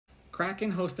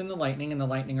Kraken hosting the Lightning, and the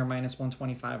Lightning are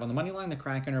 -125. On the money line, the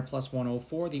Kraken are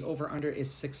 +104. The over-under is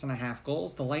 6.5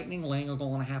 goals. The Lightning, laying a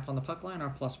goal and a half on the puck line,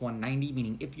 are +190,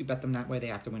 meaning if you bet them that way, they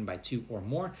have to win by 2 or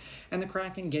more. And the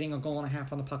Kraken, getting a goal and a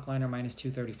half on the puck line, are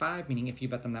 -235, meaning if you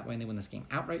bet them that way and they win this game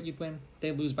outright, you'd win.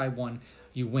 They lose by 1,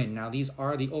 you win. Now, these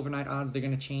are the overnight odds. They're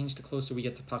going to change the closer we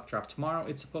get to puck drop tomorrow.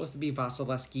 It's supposed to be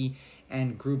Vasilevsky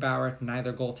and Grubauer.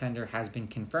 Neither goaltender has been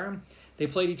confirmed. They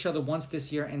played each other once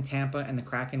this year in Tampa, and the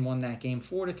Kraken won that game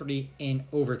 4-3 in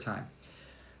overtime.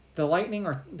 The Lightning,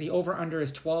 the over-under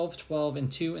is 12, 12,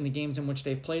 and 2 in the games in which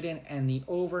they've played in, and the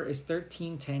over is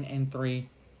 13, 10, and 3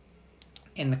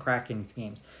 in the Kraken's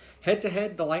games.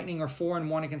 Head-to-head, the Lightning are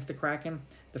 4-1 against the Kraken.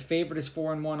 The favorite is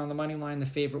 4-1 on the money line. The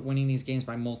favorite winning these games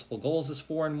by multiple goals is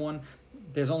 4-1.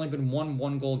 There's only been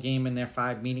one goal game in their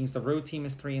 5 meetings. The road team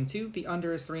is 3-2. The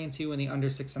under is 3-2, and the under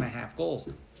 6.5 goals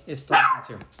is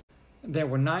 3-2. There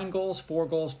were 9 goals, 4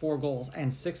 goals, 4 goals,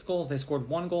 and 6 goals. They scored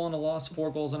 1 goal in a loss,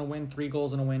 4 goals in a win, 3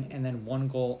 goals in a win, and then 1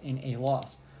 goal in a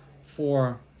loss.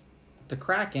 For the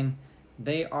Kraken,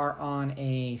 they are on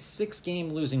a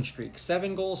 6-game losing streak.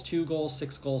 7 goals, 2 goals,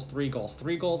 6 goals, 3 goals.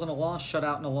 3 goals in a loss,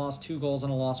 shutout in a loss, 2 goals in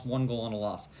a loss, 1 goal in a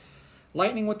loss.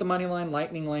 Lightning with the money line,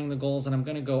 Lightning laying the goals, and I'm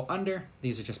going to go under.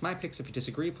 These are just my picks. If you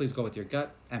disagree, please go with your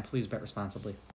gut, and please bet responsibly.